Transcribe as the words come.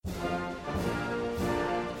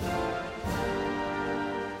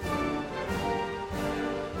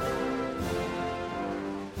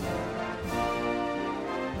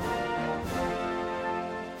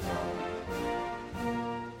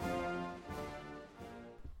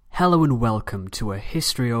Hello and welcome to A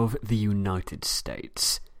History of the United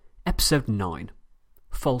States, Episode 9,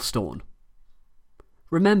 False Dawn.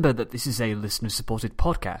 Remember that this is a listener-supported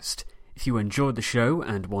podcast. If you enjoyed the show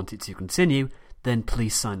and want it to continue, then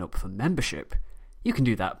please sign up for membership. You can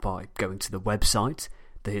do that by going to the website,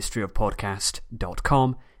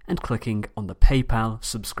 thehistoryofpodcast.com, and clicking on the PayPal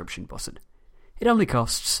subscription button. It only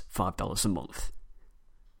costs $5 a month.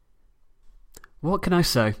 What can I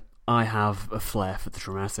say? I have a flair for the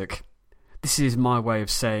dramatic. This is my way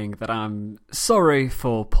of saying that I'm sorry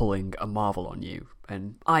for pulling a Marvel on you,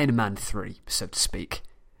 an Iron Man 3, so to speak.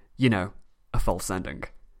 You know, a false ending.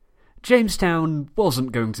 Jamestown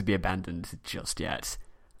wasn't going to be abandoned just yet.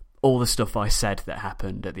 All the stuff I said that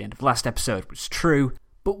happened at the end of last episode was true,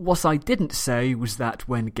 but what I didn't say was that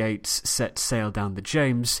when Gates set sail down the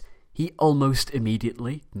James, he almost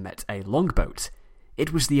immediately met a longboat.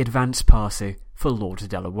 It was the advance party for Lord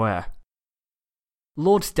De La Warr.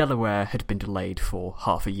 Lord De La Warr had been delayed for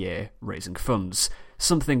half a year raising funds,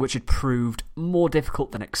 something which had proved more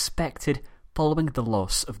difficult than expected following the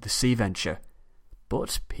loss of the sea venture.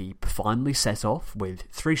 But he finally set off with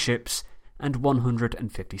 3 ships and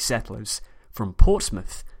 150 settlers from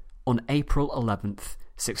Portsmouth on April 11th,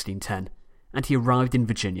 1610, and he arrived in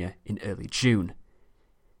Virginia in early June.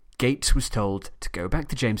 Gates was told to go back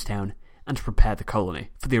to Jamestown and prepare the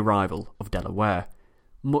colony for the arrival of De La Warr,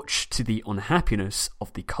 much to the unhappiness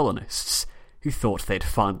of the colonists, who thought they'd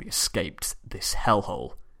finally escaped this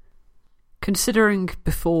hellhole. Considering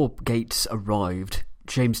before Gates arrived,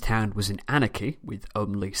 Jamestown was in anarchy with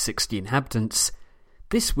only 60 inhabitants,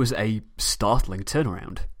 this was a startling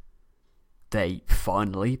turnaround. They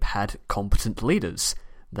finally had competent leaders.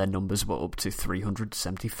 Their numbers were up to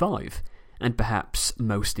 375, and perhaps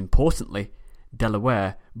most importantly, De La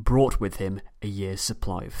Warr brought with him a year's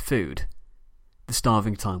supply of food. The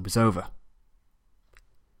starving time was over.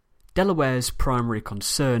 De La Warr's primary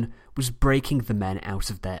concern was breaking the men out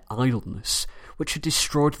of their idleness, which had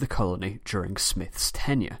destroyed the colony during Smith's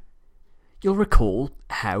tenure. You'll recall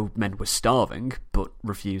how men were starving, but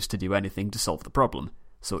refused to do anything to solve the problem,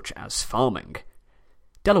 such as farming.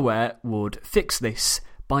 De La Warr would fix this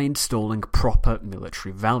by installing proper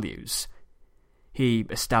military values. He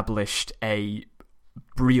established a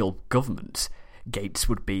real government. Gates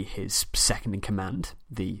would be his second-in-command,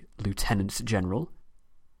 the Lieutenant General.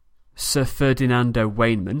 Sir Ferdinando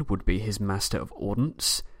Wayneman would be his Master of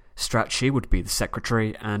Ordnance, Strachey would be the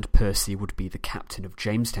Secretary, and Percy would be the Captain of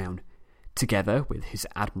Jamestown. Together with his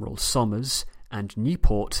Admiral Somers and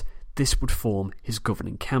Newport, this would form his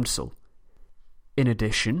governing council. In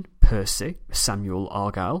addition, Percy, Samuel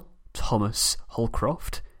Argyle, Thomas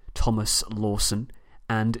Holcroft, Thomas Lawson,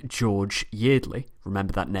 and George Yeardley,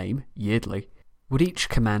 remember that name, Yeardley, would each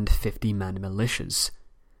command 50-man militias.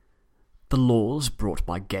 The laws brought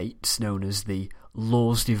by Gates, known as the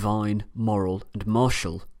Laws Divine, Moral and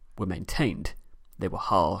Martial, were maintained. They were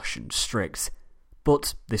harsh and strict,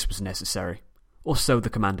 but this was necessary, or so the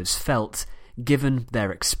commanders felt, given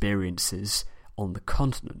their experiences on the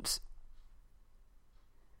continent.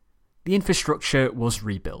 The infrastructure was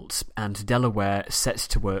rebuilt, and De La Warr set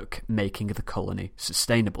to work making the colony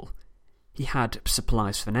sustainable. He had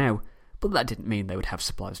supplies for now, but that didn't mean they would have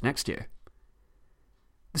supplies next year.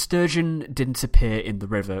 The sturgeon didn't appear in the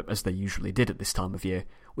river as they usually did at this time of year,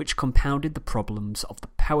 which compounded the problems of the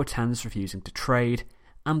Powhatans refusing to trade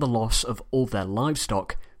and the loss of all their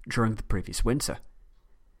livestock during the previous winter.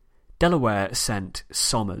 De La Warr sent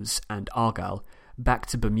Somers and Argyle back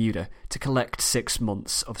to Bermuda to collect 6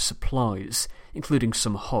 months of supplies, including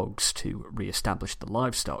some hogs to re-establish the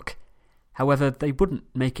livestock. However, they wouldn't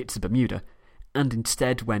make it to Bermuda, and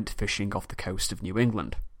instead went fishing off the coast of New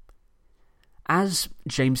England. As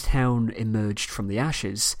Jamestown emerged from the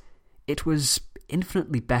ashes, it was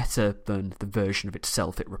infinitely better than the version of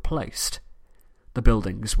itself it replaced. The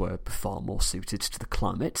buildings were far more suited to the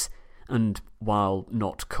climate, and while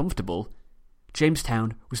not comfortable,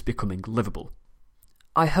 Jamestown was becoming livable.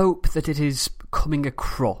 I hope that it is coming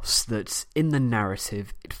across that in the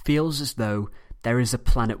narrative it feels as though there is a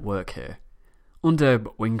plan at work here. Under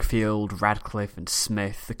Wingfield, Radcliffe and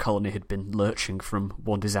Smith, the colony had been lurching from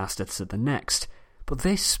one disaster to the next, but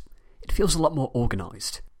this, it feels a lot more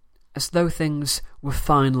organised, as though things were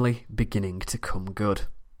finally beginning to come good.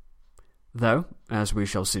 Though, as we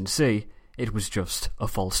shall soon see, it was just a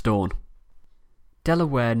false dawn. De La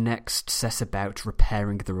Warr next set about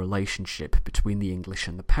repairing the relationship between the English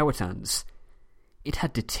and the Powhatans. It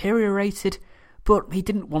had deteriorated, but he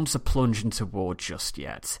didn't want to plunge into war just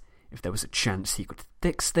yet. If there was a chance he could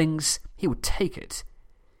fix things, he would take it.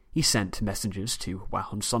 He sent messengers to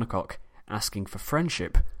Wahunsonacock asking for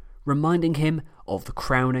friendship, reminding him of the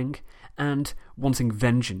crowning and wanting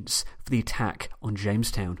vengeance for the attack on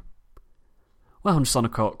Jamestown. Well,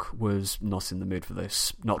 Sonnecock was not in the mood for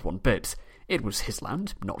this, not one bit. It was his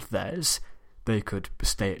land, not theirs. They could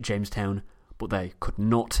stay at Jamestown, but they could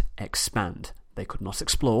not expand. They could not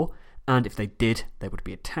explore, and if they did, they would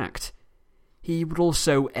be attacked. He would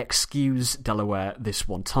also excuse Delaware this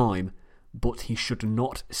one time, but he should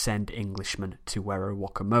not send Englishmen to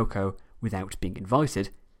Werowocomoco without being invited,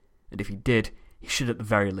 and if he did, he should at the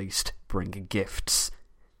very least bring gifts.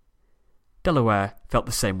 Delaware felt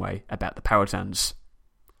the same way about the Powhatans.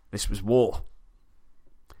 This was war.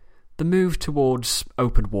 The move towards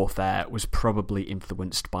open warfare was probably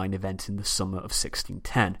influenced by an event in the summer of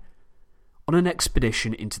 1610. On an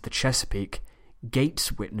expedition into the Chesapeake,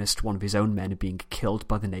 Gates witnessed one of his own men being killed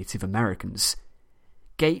by the Native Americans.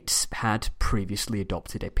 Gates had previously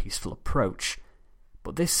adopted a peaceful approach,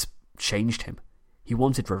 but this changed him. He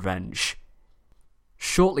wanted revenge.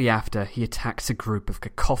 Shortly after, he attacked a group of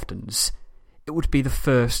Cacophthons. It would be the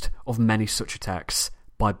first of many such attacks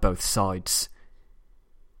by both sides.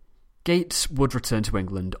 Gates would return to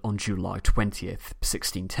England on July 20th,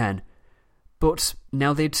 1610, but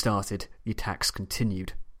now they'd started, the attacks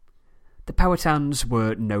continued. The Powhatans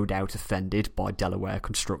were no doubt offended by Delaware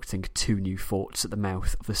constructing 2 new forts at the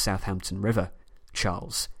mouth of the Southampton River,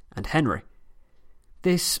 Charles and Henry.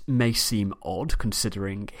 This may seem odd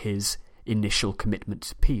considering his initial commitment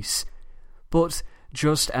to peace, but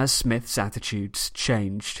just as Smith's attitudes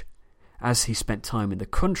changed as he spent time in the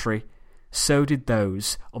country, so did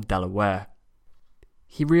those of Delaware.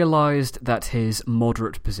 He realised that his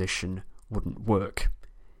moderate position wouldn't work.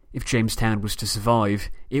 If Jamestown was to survive,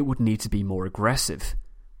 it would need to be more aggressive.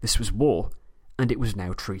 This was war, and it was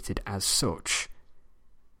now treated as such.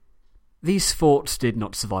 These forts did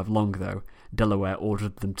not survive long, though. Delaware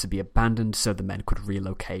ordered them to be abandoned so the men could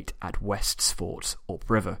relocate at West's Fort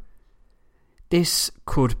upriver. This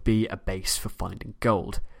could be a base for finding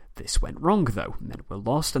gold. This went wrong, though. Men were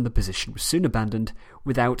lost, and the position was soon abandoned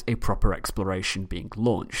without a proper exploration being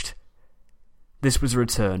launched. This was a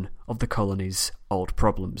return of the colony's old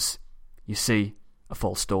problems. You see, a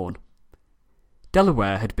false dawn.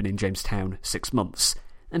 Delaware had been in Jamestown 6 months,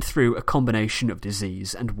 and through a combination of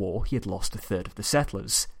disease and war he had lost 1/3 of the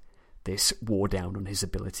settlers. This wore down on his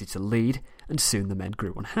ability to lead, and soon the men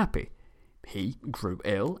grew unhappy. He grew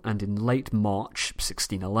ill, and in late March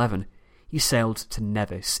 1611 he sailed to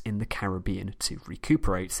Nevis in the Caribbean to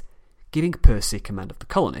recuperate, giving Percy command of the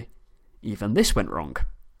colony. Even this went wrong.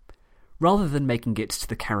 Rather than making it to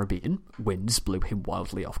the Caribbean, winds blew him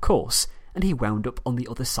wildly off course, and he wound up on the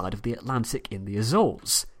other side of the Atlantic in the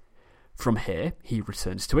Azores. From here, he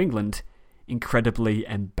returns to England, incredibly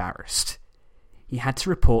embarrassed. He had to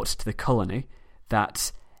report to the colony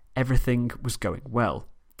that everything was going well.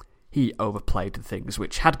 He overplayed the things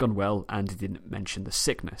which had gone well, and he didn't mention the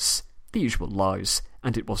sickness. The usual lies,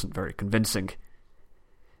 and it wasn't very convincing.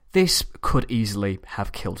 This could easily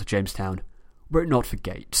have killed Jamestown, were it not for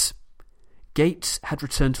Gates. Gates had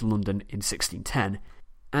returned to London in 1610,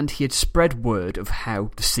 and he had spread word of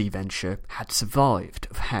how the sea venture had survived,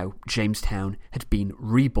 of how Jamestown had been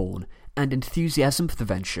reborn, and enthusiasm for the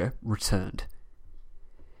venture returned.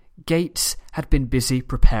 Gates had been busy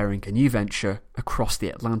preparing a new venture across the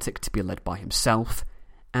Atlantic to be led by himself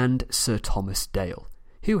and Sir Thomas Dale,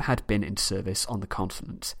 who had been in service on the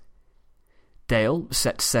continent. Dale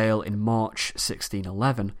set sail in March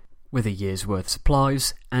 1611 with a year's worth of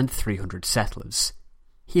supplies and 300 settlers.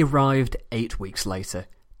 He arrived 8 weeks later,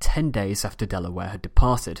 10 days after Delaware had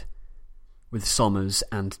departed. With Somers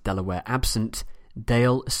and Delaware absent,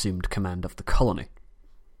 Dale assumed command of the colony.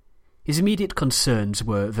 His immediate concerns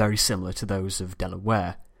were very similar to those of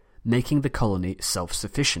Delaware, making the colony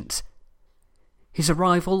self-sufficient. His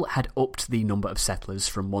arrival had upped the number of settlers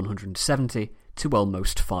from 170 to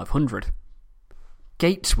almost 500.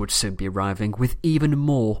 Gates would soon be arriving with even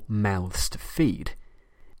more mouths to feed.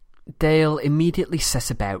 Dale immediately set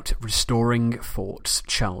about restoring Forts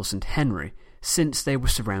Charles and Henry, since they were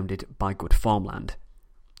surrounded by good farmland.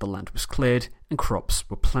 The land was cleared and crops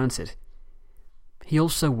were planted. He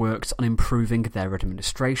also worked on improving their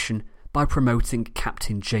administration by promoting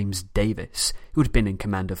Captain James Davis, who had been in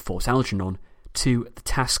command of Fort Algernon, to the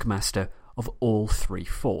taskmaster of all 3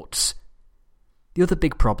 forts. The other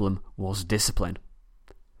big problem was discipline.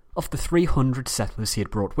 Of the 300 settlers he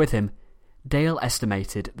had brought with him, Dale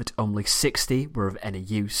estimated that only 60 were of any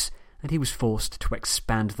use, and he was forced to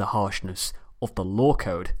expand the harshness of the law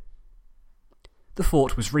code. The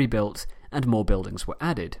fort was rebuilt, and more buildings were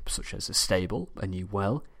added, such as a stable, a new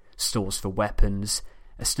well, stores for weapons,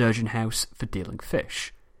 a sturgeon house for dealing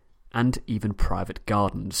fish, and even private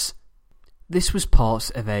gardens. This was part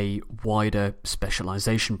of a wider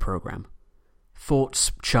specialisation programme.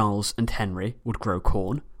 Forts Charles and Henry would grow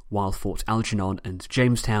corn, while Fort Algernon and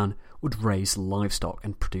Jamestown would raise livestock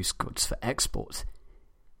and produce goods for export.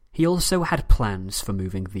 He also had plans for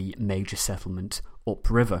moving the major settlement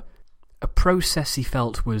upriver, a process he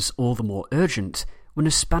felt was all the more urgent when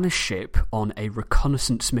a Spanish ship on a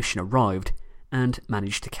reconnaissance mission arrived and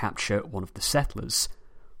managed to capture one of the settlers,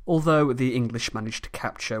 although the English managed to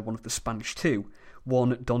capture one of the Spanish too,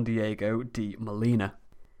 one Don Diego de Molina.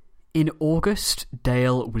 In August,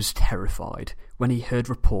 Dale was terrified when he heard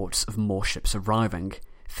reports of more ships arriving,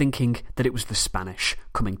 thinking that it was the Spanish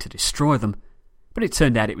coming to destroy them, but it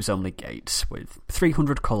turned out it was only Gates, with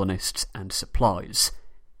 300 colonists and supplies.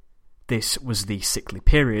 This was the sickly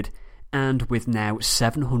period, and with now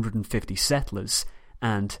 750 settlers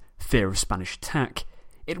and fear of Spanish attack,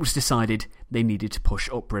 it was decided they needed to push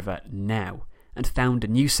upriver now and found a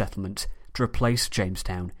new settlement to replace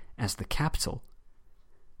Jamestown as the capital.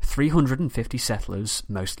 350 settlers,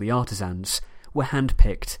 mostly artisans, were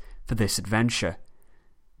handpicked for this adventure.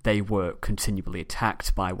 They were continually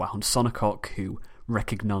attacked by Wahunsonacock, who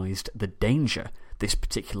recognised the danger this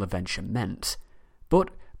particular venture meant. But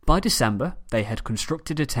by December, they had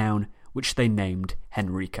constructed a town which they named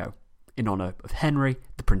Henrico, in honour of Henry,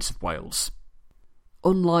 the Prince of Wales.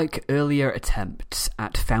 Unlike earlier attempts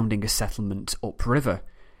at founding a settlement upriver,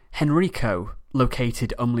 Henrico,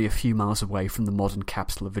 located only a few miles away from the modern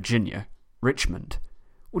capital of Virginia, Richmond,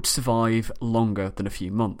 would survive longer than a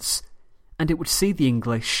few months, and it would see the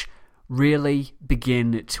English really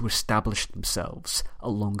begin to establish themselves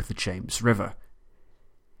along the James River.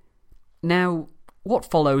 Now, what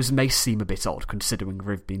follows may seem a bit odd considering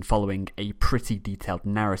we've been following a pretty detailed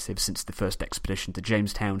narrative since the first expedition to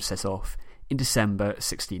Jamestown set off in December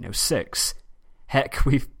 1606. Heck,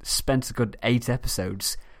 we've spent a good 8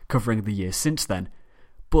 episodes covering the year since then,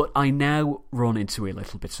 but I now run into a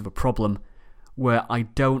little bit of a problem where I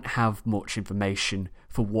don't have much information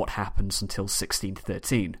for what happens until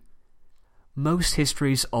 1613. Most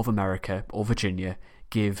histories of America or Virginia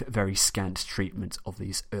give very scant treatment of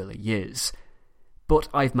these early years, but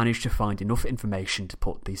I've managed to find enough information to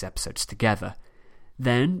put these episodes together.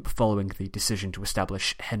 Then, following the decision to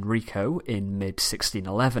establish Henrico in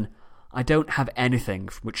mid-1611, I don't have anything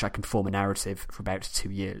from which I can form a narrative for about 2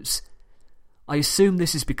 years. I assume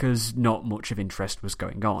this is because not much of interest was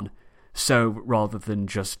going on, so rather than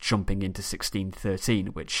just jumping into 1613,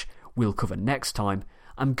 which we'll cover next time,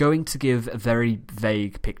 I'm going to give a very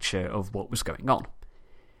vague picture of what was going on.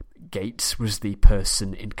 Gates was the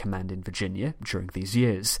person in command in Virginia during these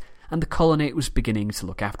years, and the colony was beginning to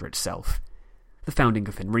look after itself. The founding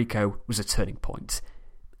of Henrico was a turning point,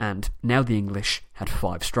 and now the English had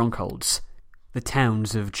 5 strongholds: the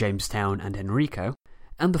towns of Jamestown and Henrico,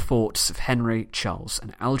 and the forts of Henry, Charles,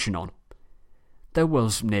 and Algernon. There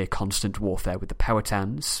was near constant warfare with the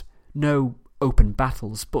Powhatans, no open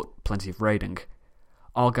battles, but plenty of raiding.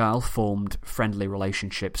 Argyle formed friendly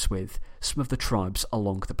relationships with some of the tribes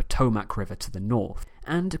along the Potomac River to the north,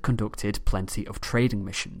 and conducted plenty of trading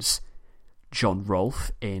missions. John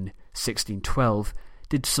Rolfe, in 1612,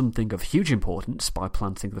 did something of huge importance by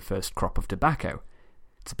planting the first crop of tobacco.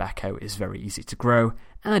 Tobacco is very easy to grow,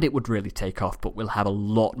 and it would really take off, but we'll have a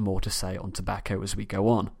lot more to say on tobacco as we go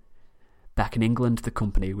on. Back in England, the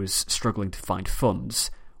company was struggling to find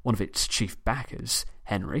funds. One of its chief backers,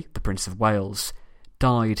 Henry, the Prince of Wales,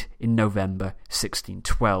 died in November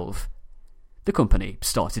 1612. The company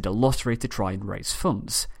started a lottery to try and raise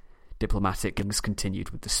funds. Diplomatic dealings continued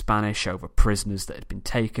with the Spanish over prisoners that had been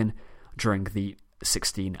taken during the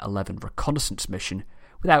 1611 reconnaissance mission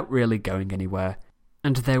without really going anywhere,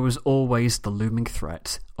 and there was always the looming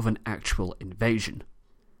threat of an actual invasion.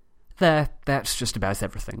 That's just about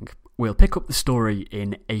everything. We'll pick up the story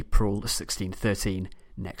in April 1613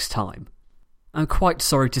 next time. I'm quite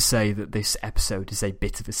sorry to say that this episode is a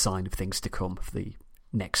bit of a sign of things to come for the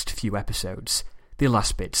next few episodes, the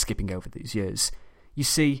last bit skipping over these years. You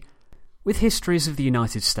see, with histories of the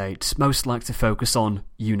United States, most like to focus on,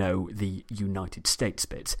 the United States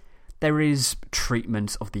bit. There is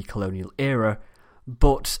treatment of the colonial era,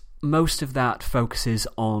 but most of that focuses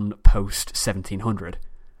on post-1700.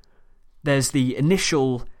 There's the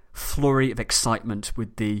initial flurry of excitement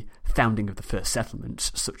with the founding of the first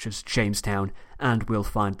settlements, such as Jamestown, and we'll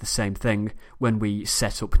find the same thing when we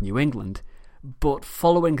set up New England. But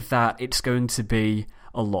following that, it's going to be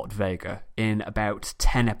a lot vaguer. In about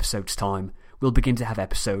 10 episodes' time, we'll begin to have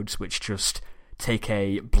episodes which just take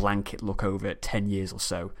a blanket look over 10 years or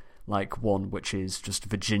so, like one which is just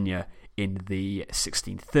Virginia in the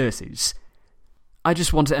 1630s. I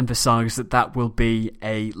just want to emphasise that will be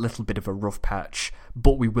a little bit of a rough patch,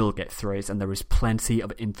 but we will get through it, and there is plenty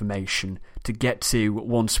of information to get to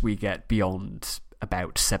once we get beyond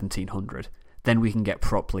about 1700. Then we can get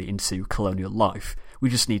properly into colonial life.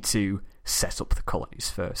 We just need to set up the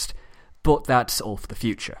colonies first. But that's all for the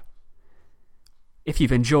future. If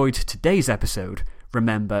you've enjoyed today's episode,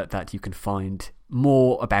 remember that you can find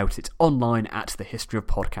more about it online at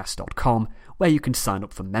thehistoryofpodcast.com, where you can sign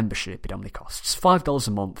up for membership. It only costs $5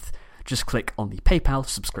 a month. Just click on the PayPal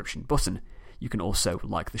subscription button. You can also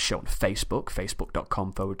like the show on Facebook,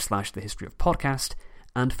 facebook.com/thehistoryofpodcast,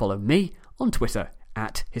 and follow me on Twitter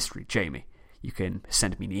at HistoryJamie. You can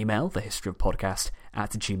send me an email,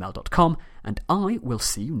 thehistoryofpodcast@gmail.com, and I will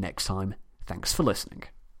see you next time. Thanks for listening.